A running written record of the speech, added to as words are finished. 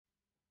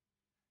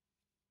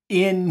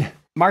In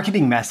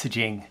marketing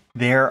messaging,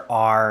 there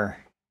are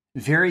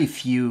very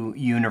few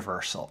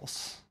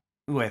universals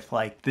with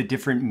like the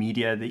different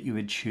media that you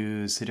would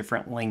choose, the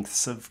different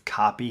lengths of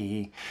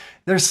copy.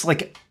 There's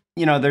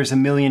there's a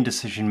million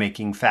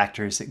decision-making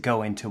factors that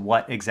go into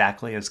what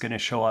exactly is going to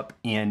show up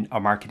in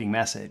a marketing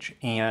message.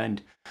 And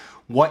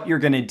what you're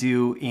going to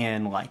do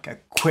in like a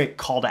quick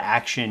call to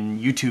action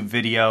YouTube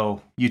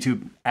video,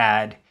 YouTube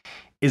ad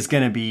is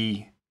going to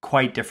be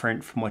quite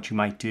different from what you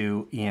might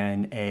do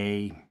in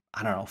a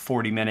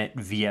 40-minute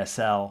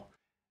VSL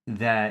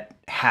that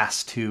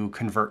has to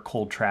convert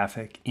cold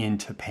traffic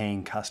into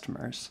paying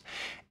customers.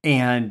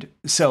 And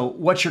so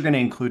what you're going to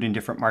include in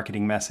different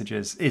marketing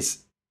messages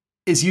is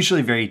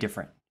usually very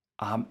different.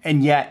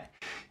 And yet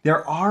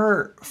there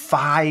are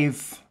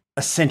 5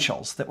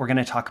 essentials that we're going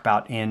to talk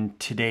about in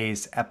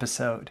today's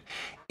episode.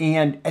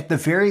 And at the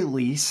very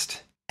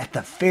least,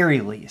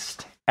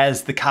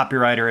 as the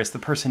copywriter, as the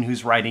person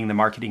who's writing the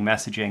marketing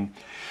messaging,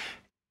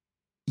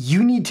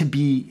 you need to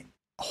be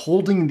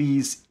holding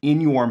these in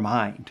your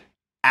mind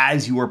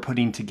as you are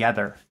putting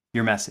together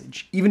your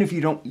message. Even if you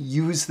don't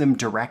use them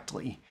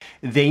directly,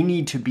 they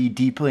need to be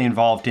deeply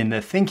involved in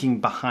the thinking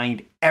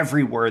behind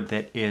every word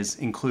that is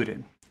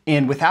included.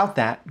 And without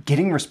that,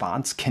 getting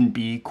response can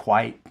be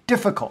quite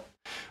difficult.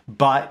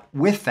 But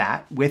with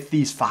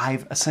these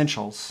 5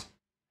 essentials,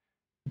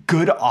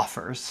 good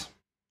offers,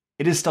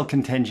 it is still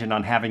contingent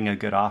on having a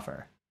good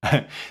offer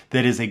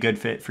that is a good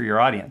fit for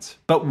your audience.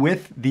 But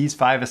with these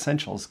 5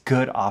 essentials,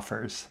 good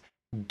offers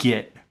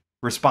get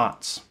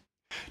response.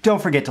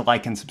 Don't forget to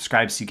like and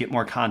subscribe so you get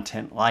more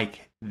content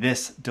like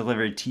this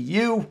delivered to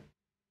you.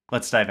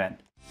 Let's dive in.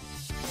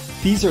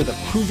 These are the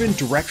proven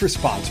direct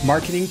response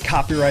marketing,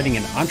 copywriting,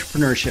 and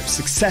entrepreneurship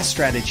success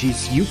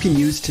strategies you can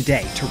use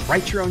today to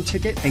write your own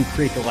ticket and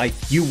create the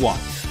life you want.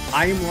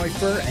 I am Roy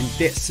Furr, and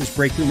this is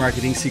Breakthrough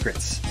Marketing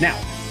Secrets. Now,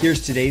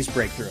 here's today's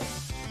breakthrough.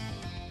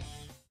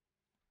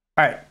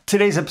 All right,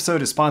 today's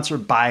episode is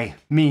sponsored by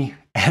me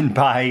and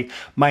by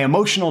my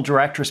emotional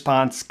direct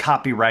response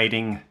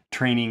copywriting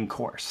training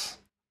course.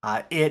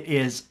 It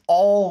is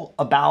all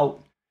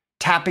about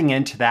tapping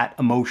into that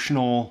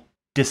emotional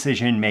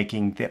decision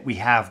making that we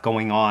have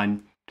going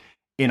on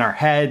in our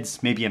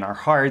heads, maybe in our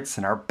hearts,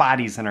 in our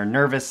bodies, in our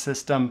nervous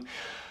system.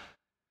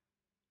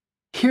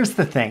 Here's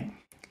the thing,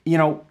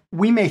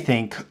 we may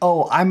think,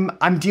 oh,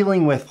 I'm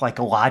dealing with like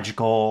a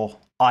logical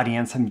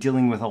audience, I'm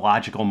dealing with a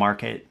logical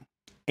market,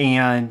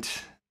 and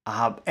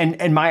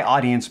my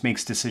audience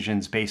makes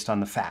decisions based on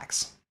the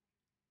facts.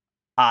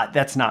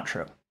 That's not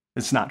true.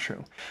 It's not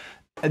true.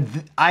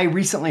 I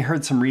recently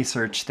heard some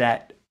research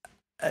that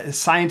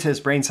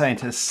brain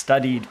scientists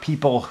studied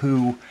people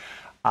who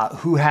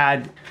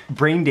had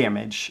brain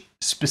damage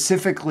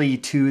specifically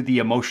to the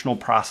emotional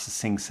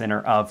processing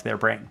center of their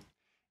brain.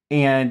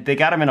 And they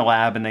got them in a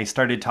lab and they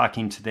started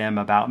talking to them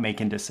about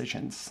making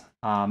decisions.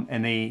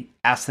 And they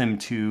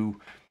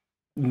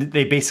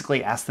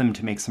basically asked them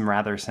to make some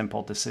rather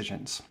simple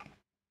decisions.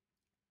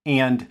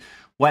 And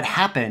what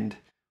happened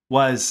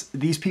was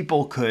these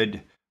people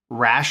could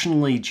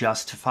rationally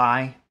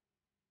justify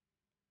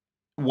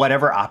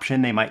whatever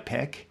option they might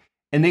pick,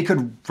 and they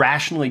could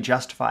rationally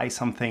justify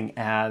something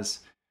as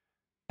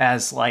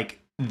like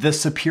the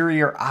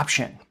superior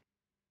option,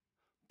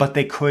 but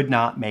they could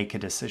not make a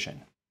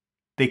decision.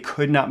 They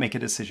could not make a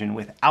decision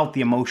without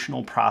the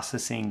emotional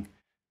processing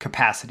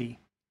capacity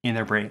in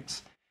their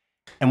brains.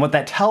 And what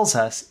that tells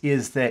us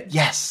is that,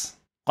 yes,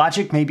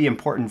 logic may be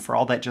important for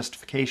all that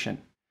justification,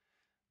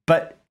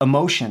 but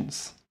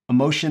emotions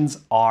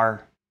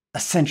are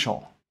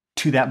essential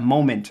to that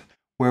moment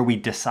where we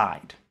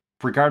decide.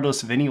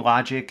 Regardless of any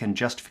logic and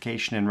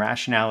justification and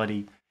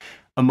rationality,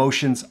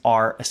 emotions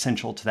are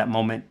essential to that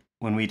moment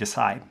when we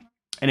decide.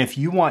 And if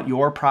you want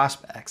your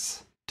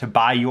prospects to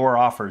buy your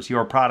offers,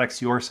 your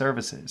products, your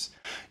services,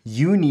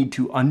 you need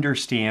to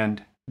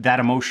understand that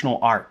emotional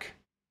arc,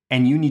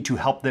 and you need to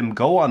help them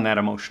go on that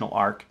emotional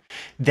arc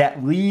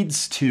that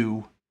leads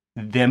to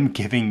them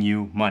giving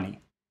you money,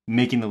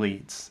 making the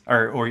leads,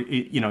 or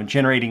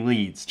generating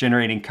leads,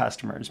 generating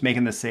customers,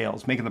 making the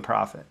sales, making the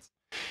profits.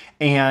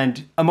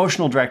 And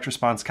emotional direct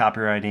response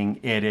copywriting,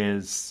 it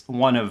is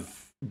one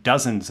of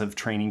dozens of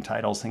training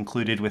titles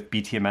included with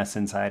BTMS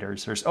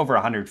Insiders. There's over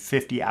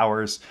 150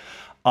 hours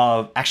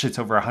it's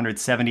over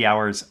 170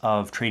 hours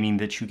of training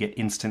that you get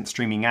instant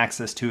streaming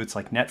access to. It's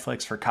like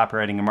Netflix for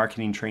copywriting and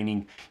marketing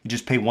training. You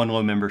just pay one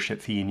low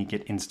membership fee and you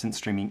get instant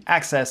streaming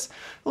access.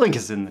 The link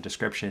is in the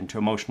description to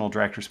emotional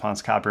direct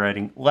response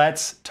copywriting.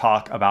 Let's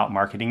talk about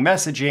marketing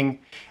messaging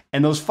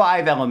and those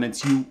 5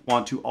 elements you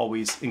want to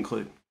always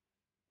include.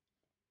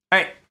 All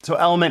right, so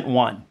element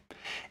one,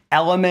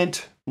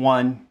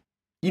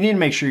 you need to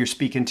make sure you're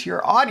speaking to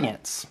your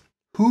audience.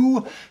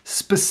 Who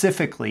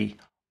specifically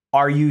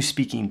are you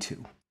speaking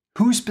to?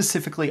 Who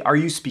specifically are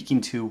you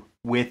speaking to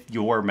with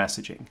your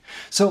messaging?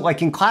 So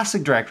like in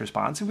classic direct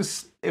response, it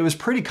was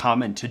pretty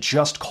common to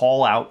just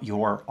call out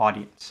your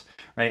audience,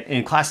 right?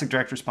 In classic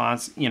direct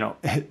response, the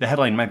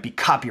headline might be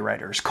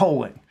copywriters,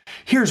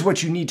 here's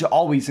what you need to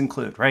always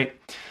include, right?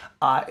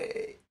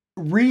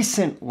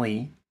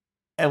 Recently,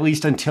 at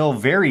least until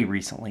very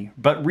recently.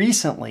 But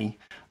recently,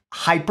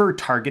 hyper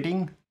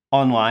targeting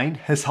online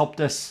has helped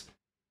us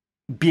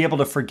be able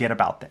to forget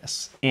about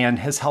this and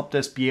has helped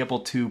us be able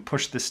to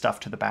push this stuff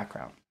to the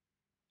background.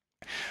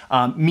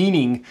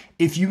 Meaning,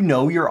 if you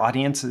know your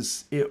audience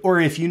is, or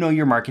if you know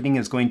your marketing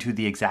is going to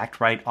the exact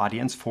right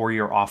audience for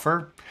your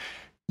offer,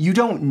 you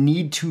don't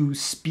need to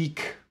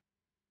speak,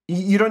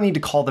 you don't need to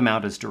call them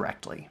out as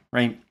directly,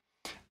 right?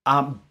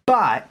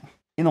 But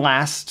in the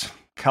last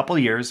couple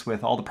of years,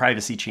 with all the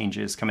privacy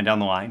changes coming down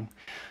the line,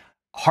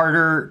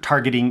 harder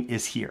targeting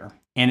is here,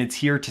 and it's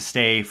here to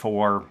stay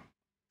for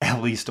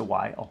at least a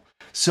while.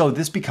 So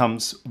this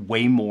becomes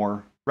way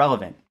more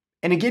relevant.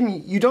 And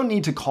again, you don't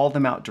need to call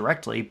them out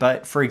directly,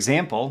 but for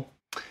example,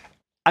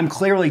 I'm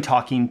clearly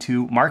talking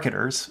to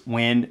marketers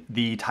when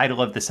the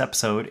title of this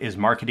episode is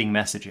marketing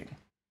messaging.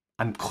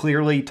 I'm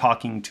clearly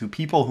talking to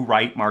people who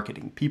write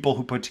marketing, people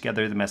who put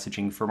together the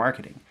messaging for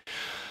marketing.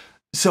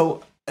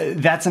 So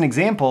that's an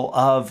example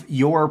of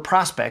your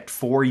prospect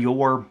for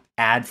your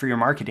ad for your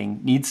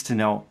marketing needs to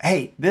know,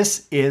 hey,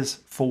 this is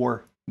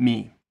for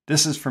me.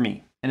 This is for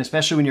me. And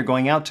especially when you're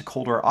going out to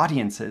colder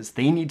audiences,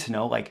 they need to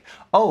know like,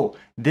 oh,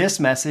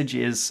 this message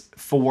is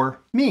for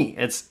me.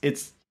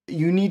 It's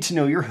you need to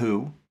know your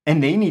who,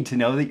 and they need to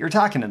know that you're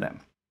talking to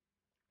them.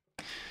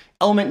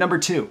 Element number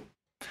 2,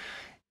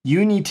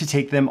 you need to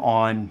take them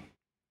on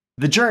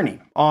the journey,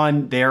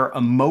 on their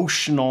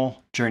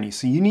emotional journey.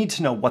 So you need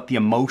to know what the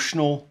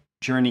emotional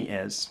journey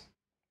is.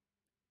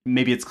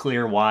 Maybe it's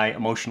clear why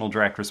emotional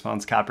direct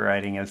response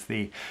copywriting is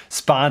the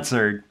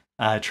sponsored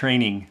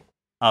training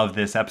of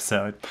this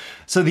episode.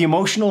 So the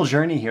emotional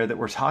journey here that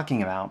we're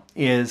talking about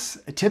is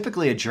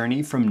typically a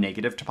journey from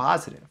negative to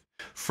positive,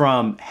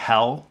 from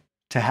hell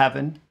to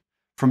heaven,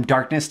 from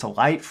darkness to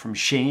light, from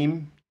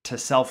shame to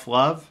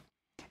self-love.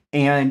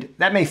 And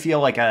that may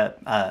feel like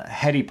a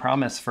heady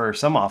promise for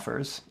some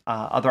offers.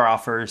 Other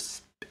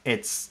offers,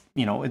 it's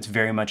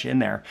very much in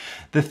there.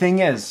 The thing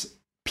is,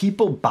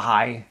 people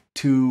buy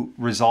to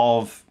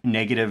resolve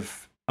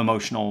negative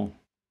emotional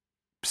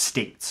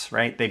states,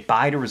 right? They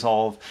buy to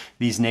resolve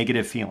these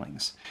negative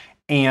feelings.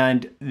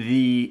 And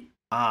the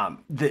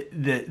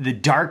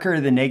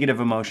darker the negative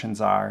emotions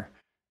are,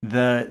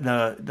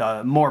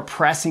 the more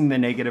pressing the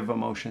negative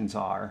emotions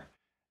are,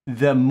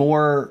 the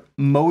more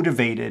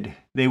motivated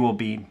they will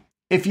be.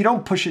 If you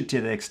don't push it to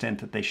the extent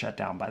that they shut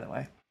down, by the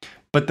way.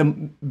 But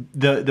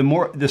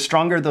the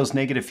stronger those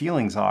negative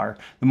feelings are,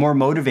 the more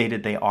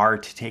motivated they are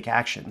to take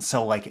action.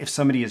 So like if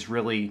somebody is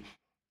really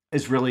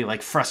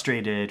like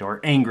frustrated or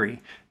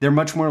angry, they're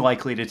much more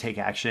likely to take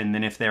action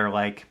than if they're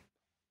like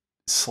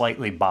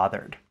slightly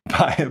bothered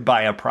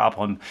by a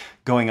problem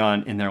going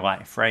on in their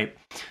life, right?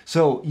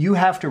 So you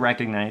have to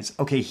recognize,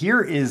 okay,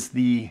 here is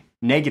the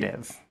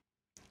negative,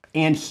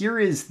 and here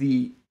is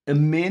the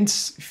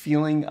immense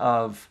feeling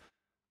of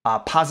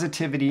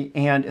positivity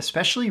and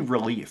especially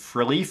relief.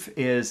 Relief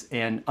is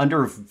an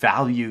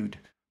undervalued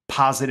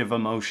positive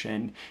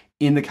emotion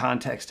in the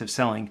context of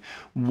selling.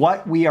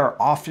 What we are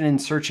often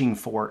searching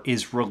for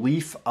is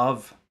relief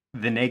of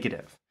the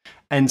negative.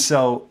 And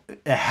so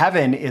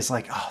heaven is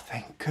like, oh,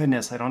 thank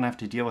goodness I don't have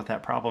to deal with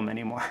that problem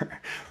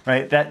anymore,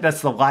 right?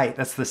 That's the light,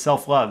 that's the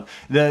self-love.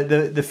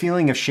 The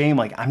feeling of shame,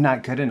 like I'm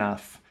not good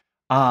enough.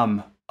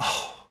 I'm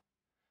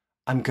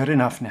good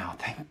enough now.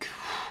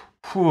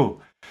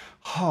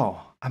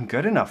 I'm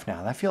good enough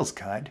now. That feels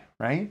good,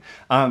 right?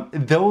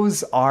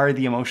 Those are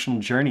the emotional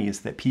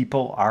journeys that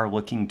people are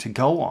looking to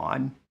go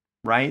on,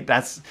 right?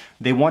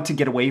 They want to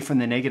get away from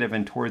the negative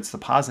and towards the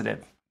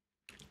positive.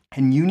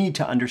 And you need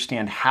to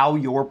understand how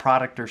your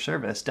product or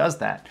service does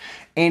that.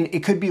 And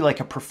it could be like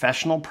a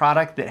professional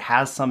product that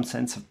has some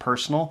sense of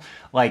personal,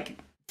 like,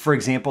 for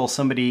example,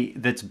 somebody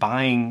that's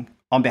buying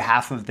on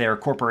behalf of their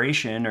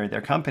corporation or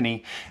their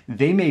company,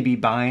 they may be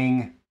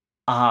buying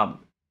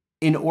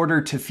in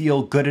order to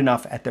feel good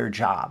enough at their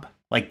job.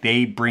 Like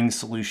they bring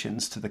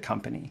solutions to the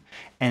company.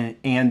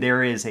 And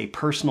there is a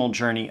personal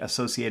journey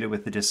associated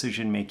with the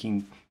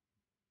decision-making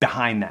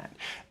behind that.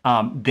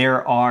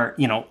 There are,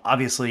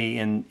 obviously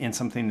in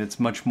something that's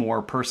much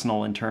more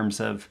personal in terms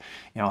of,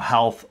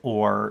 health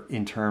or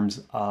in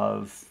terms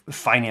of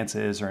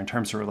finances or in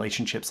terms of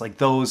relationships, like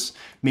those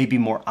may be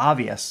more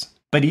obvious.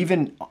 But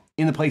even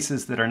in the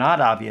places that are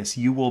not obvious,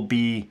 you will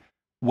be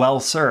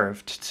well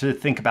served to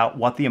think about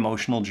what the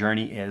emotional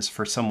journey is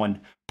for someone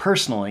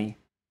personally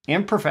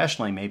and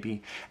professionally,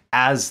 maybe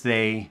as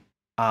they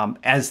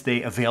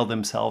avail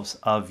themselves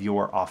of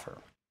your offer.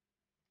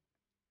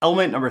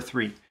 Element number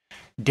 3,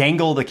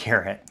 dangle the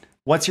carrot.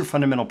 What's your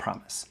fundamental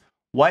promise?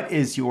 What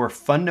is your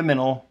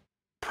fundamental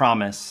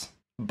promise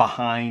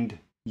behind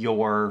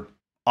your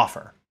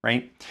offer,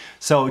 right?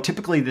 So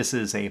typically this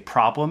is a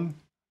problem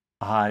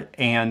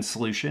and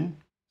solution.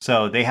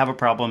 So they have a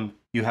problem,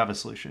 you have a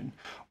solution.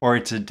 Or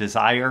it's a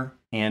desire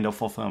and a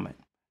fulfillment.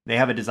 They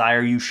have a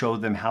desire, you show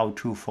them how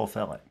to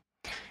fulfill it.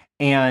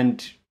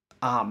 And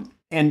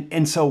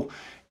so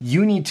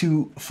you need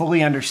to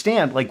fully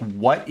understand, like,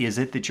 what is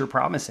it that you're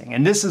promising?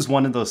 And this is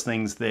one of those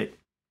things that,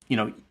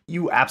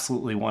 you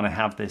absolutely want to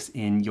have this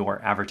in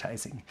your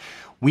advertising.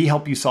 We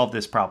help you solve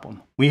this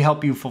problem. We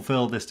help you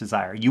fulfill this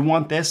desire. You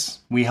want this,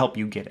 we help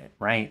you get it,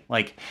 right?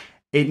 Like,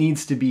 it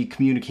needs to be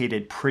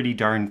communicated pretty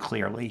darn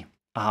clearly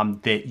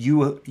that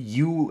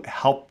you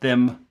help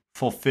them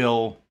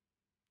fulfill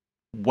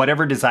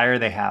whatever desire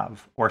they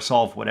have or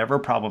solve whatever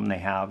problem they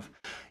have.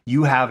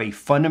 You have a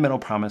fundamental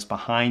promise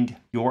behind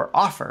your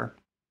offer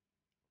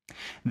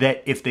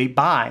that if they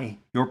buy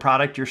your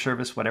product, your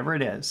service, whatever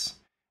it is,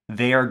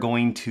 they are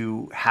going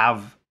to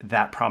have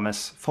that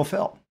promise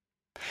fulfilled.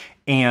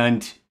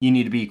 And you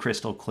need to be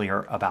crystal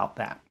clear about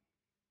that.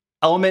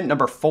 Element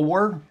number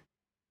 4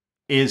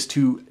 is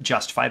to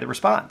justify the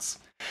response.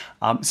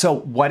 So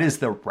what is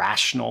the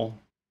rational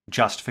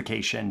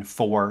justification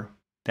for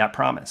that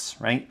promise,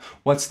 right?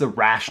 What's the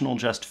rational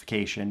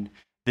justification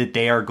that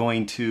they are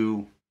going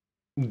to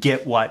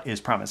get what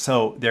is promised?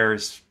 So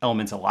there's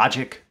elements of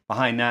logic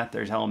behind that.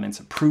 There's elements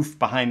of proof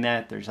behind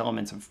that. There's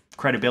elements of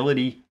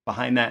credibility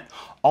behind that.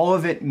 All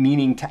of it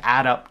meaning to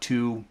add up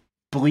to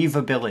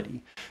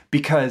believability,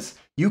 because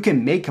you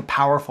can make a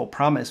powerful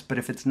promise, but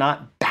if it's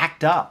not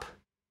backed up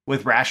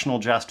with rational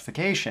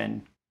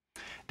justification,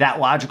 that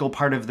logical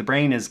part of the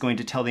brain is going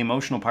to tell the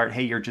emotional part,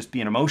 hey, you're just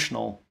being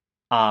emotional.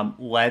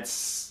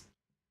 Let's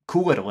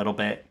cool it a little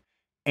bit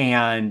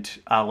and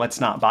let's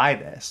not buy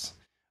this.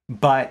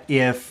 But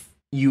if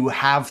you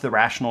have the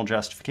rational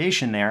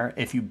justification there,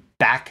 if you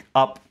back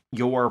up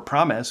your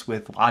promise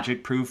with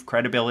logic, proof,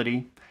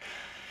 credibility,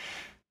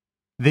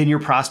 then your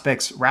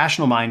prospect's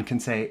rational mind can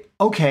say,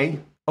 okay,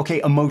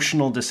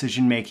 emotional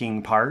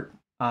decision-making part.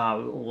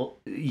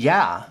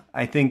 Yeah,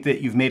 I think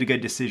that you've made a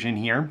good decision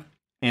here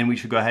and we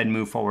should go ahead and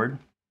move forward.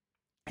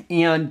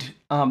 And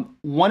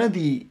one of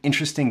the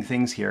interesting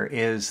things here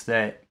is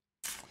that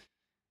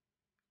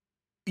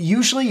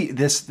usually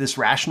this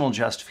rational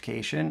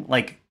justification,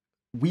 like,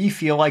 we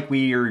feel like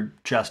we are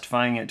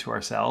justifying it to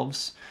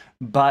ourselves,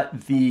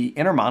 but the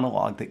inner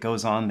monologue that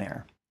goes on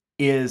there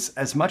is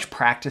as much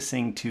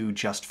practicing to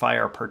justify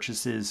our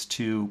purchases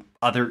to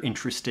other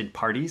interested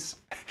parties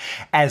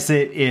as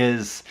it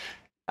is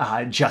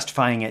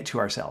justifying it to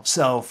ourselves.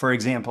 So, for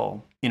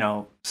example,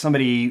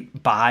 somebody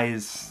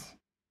buys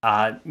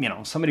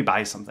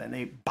something.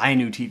 They buy a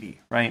new TV,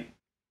 right?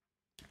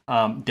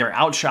 They're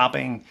out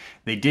shopping.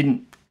 They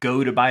didn't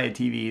go to buy a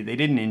TV. They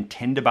didn't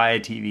intend to buy a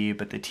TV,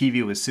 but the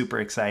TV was super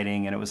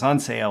exciting and it was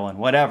on sale and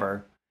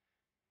whatever.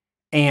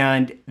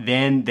 And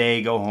then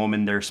they go home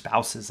and their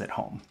spouse is at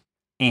home.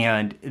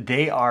 And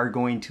they are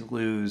going to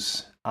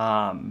lose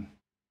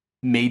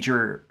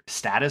major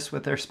status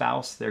with their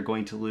spouse. They're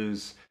going to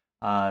lose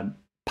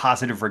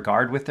positive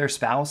regard with their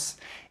spouse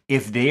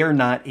if they are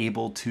not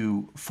able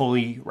to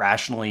fully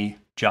rationally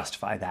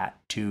justify that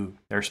to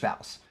their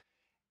spouse.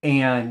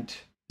 And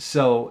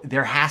so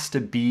there has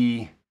to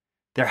be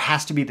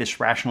this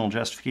rational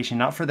justification,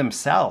 not for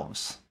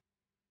themselves,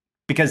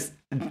 because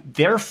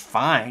they're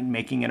fine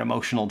making an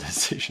emotional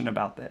decision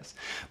about this,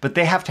 but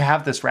they have to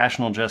have this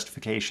rational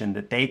justification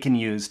that they can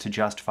use to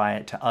justify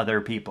it to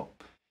other people.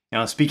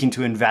 Speaking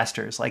to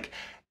investors, like,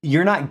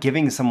 you're not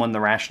giving someone the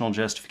rational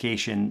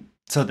justification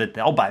so that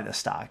they'll buy the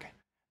stock.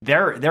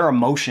 Their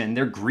emotion,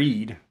 their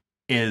greed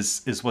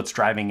is what's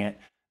driving it.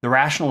 The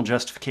rational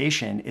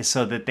justification is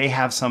so that they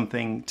have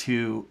something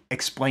to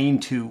explain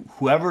to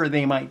whoever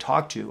they might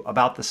talk to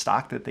about the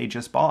stock that they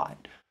just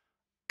bought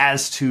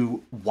as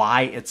to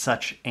why it's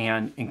such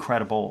an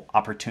incredible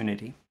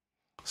opportunity.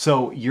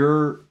 So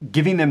you're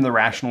giving them the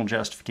rational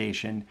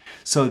justification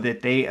so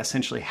that they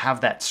essentially have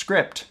that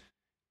script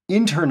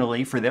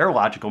internally for their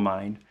logical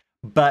mind,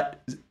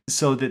 but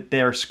so that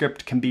their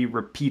script can be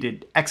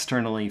repeated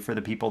externally for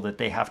the people that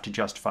they have to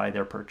justify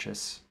their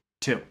purchase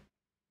to.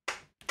 All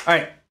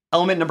right,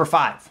 element number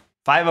 5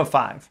 of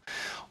 5.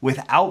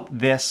 Without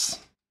this,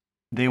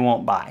 they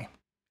won't buy.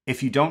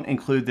 If you don't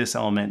include this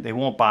element, they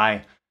won't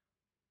buy.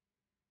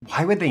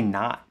 Why would they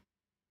not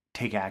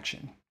take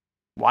action?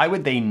 Why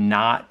would they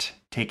not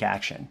take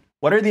action?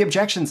 What are the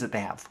objections that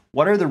they have?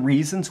 What are the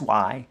reasons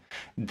why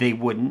they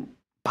wouldn't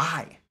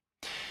buy?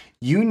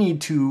 You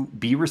need to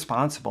be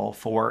responsible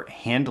for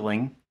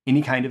handling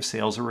any kind of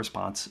sales or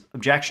response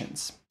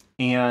objections.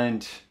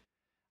 And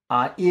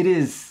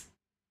it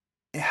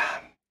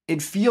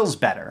feels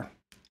better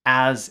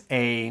as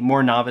a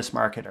more novice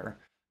marketer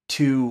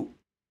to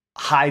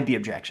hide the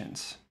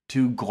objections,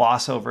 to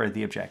gloss over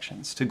the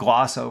objections, to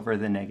gloss over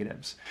the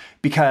negatives,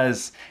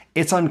 because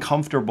it's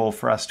uncomfortable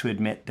for us to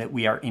admit that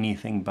we are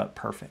anything but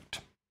perfect.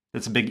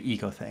 That's a big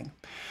ego thing.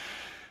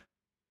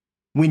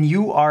 When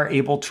you are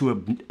able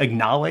to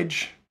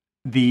acknowledge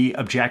the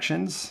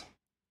objections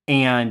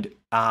and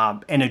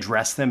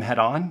address them head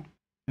on,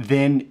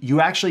 then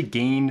you actually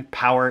gain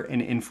power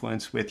and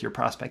influence with your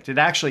prospect. It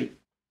actually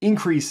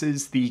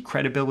increases the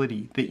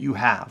credibility that you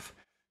have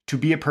to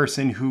be a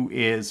person who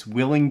is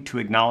willing to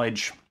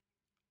acknowledge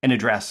and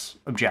address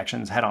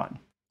objections head on.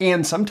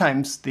 And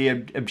sometimes the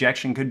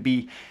objection could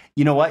be,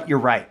 you know what, you're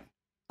right.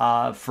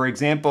 For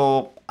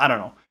example, I don't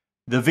know,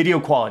 the video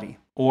quality,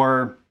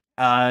 or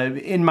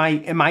in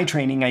my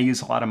training, I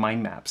use a lot of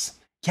mind maps.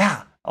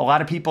 Yeah, a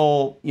lot of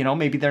people,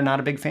 maybe they're not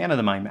a big fan of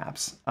the mind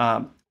maps,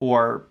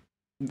 or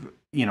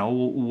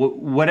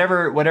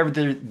whatever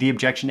the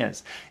objection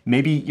is.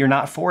 Maybe you're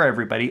not for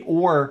everybody,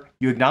 or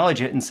you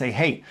acknowledge it and say,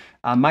 hey,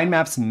 mind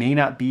maps may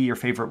not be your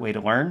favorite way to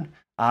learn,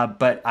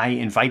 but I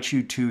invite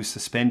you to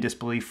suspend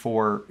disbelief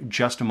for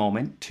just a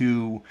moment,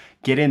 to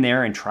get in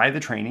there and try the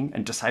training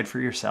and decide for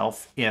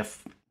yourself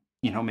if,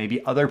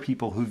 maybe other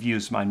people who've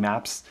used mind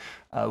maps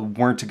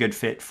weren't a good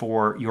fit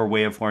for your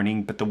way of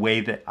learning, but the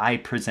way that I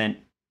present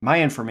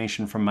my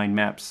information from mind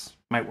maps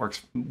might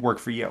work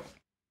for you.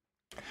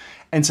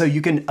 And so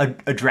you can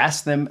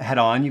address them head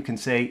on. You can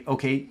say,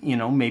 okay,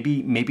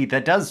 maybe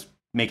that does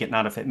make it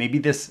not a fit. Maybe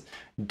this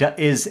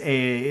is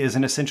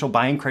an essential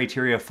buying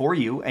criteria for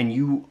you, and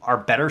you are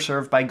better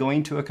served by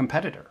going to a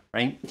competitor,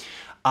 right?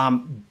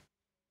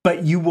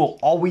 But you will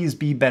always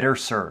be better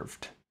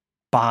served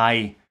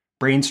by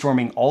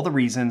brainstorming all the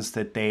reasons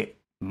that they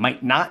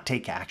might not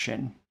take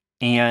action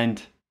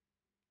and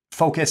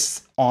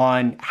focus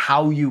on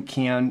how you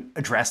can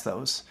address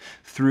those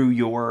through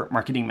your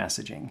marketing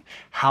messaging,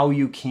 how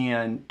you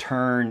can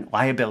turn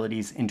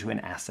liabilities into an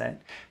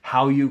asset,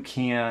 how you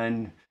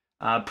can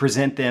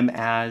present them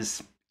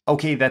as,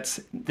 okay, that's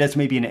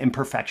maybe an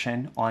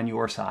imperfection on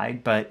your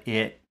side, but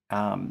it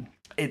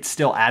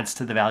still adds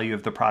to the value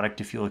of the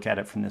product if you look at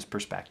it from this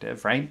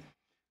perspective, right?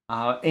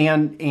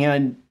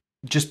 And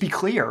just be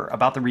clear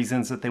about the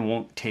reasons that they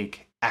won't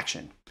take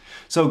action.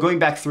 So going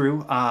back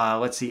through,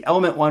 let's see,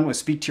 element 1 was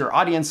speak to your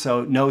audience.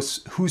 So know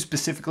who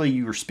specifically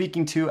you were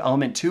speaking to.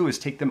 Element 2 is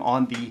take them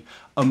on the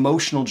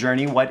emotional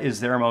journey. What is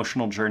their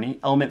emotional journey?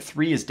 Element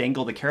 3 is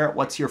dangle the carrot.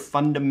 What's your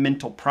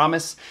fundamental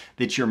promise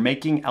that you're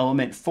making?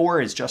 Element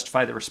 4 is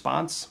justify the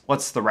response.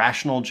 What's the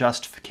rational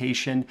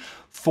justification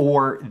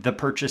for the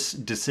purchase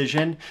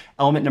decision?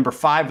 Element number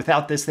 5,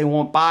 without this, they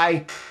won't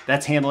buy.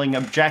 That's handling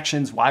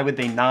objections. Why would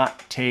they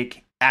not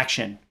take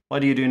action? What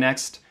do you do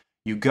next?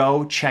 You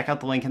go check out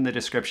the link in the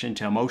description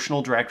to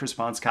Emotional Direct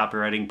Response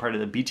Copywriting, part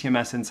of the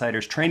BTMS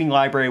Insiders training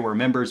library, where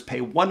members pay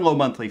one low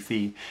monthly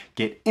fee,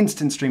 get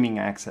instant streaming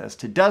access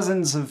to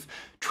dozens of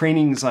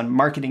trainings on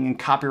marketing and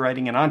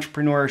copywriting and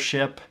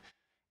entrepreneurship.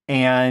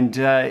 And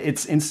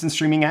it's instant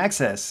streaming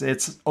access.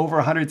 It's over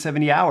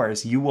 170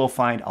 hours. You will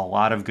find a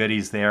lot of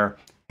goodies there.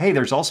 Hey,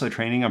 there's also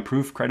training on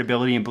proof,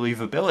 credibility, and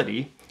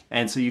believability.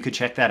 And so you could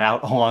check that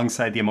out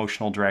alongside the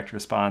Emotional Direct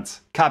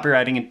Response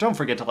Copywriting. And don't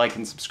forget to like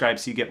and subscribe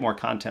so you get more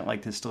content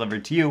like this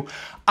delivered to you.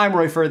 I'm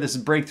Roy Furr. This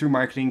is Breakthrough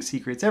Marketing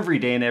Secrets. Every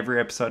day and every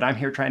episode, I'm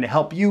here trying to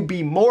help you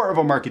be more of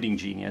a marketing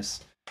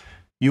genius.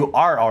 You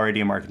are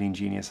already a marketing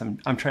genius.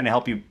 I'm trying to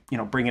help you,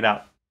 bring it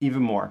out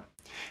even more.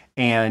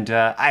 And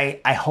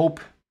I hope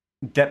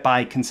that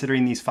by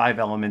considering these 5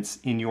 elements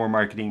in your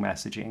marketing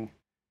messaging,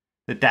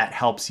 that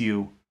helps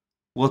you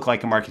look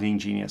like a marketing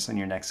genius on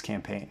your next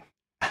campaign.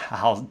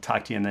 I'll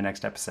talk to you in the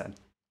next episode.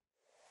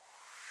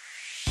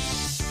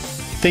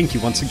 Thank you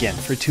once again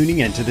for tuning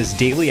in to this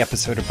daily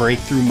episode of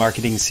Breakthrough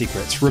Marketing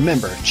Secrets.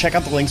 Remember, check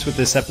out the links with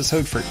this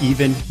episode for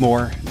even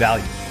more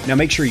value. Now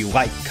make sure you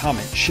like,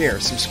 comment, share,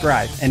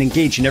 subscribe, and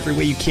engage in every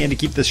way you can to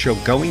keep this show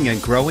going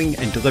and growing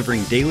and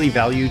delivering daily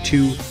value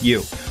to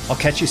you. I'll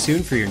catch you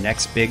soon for your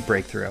next big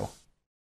breakthrough.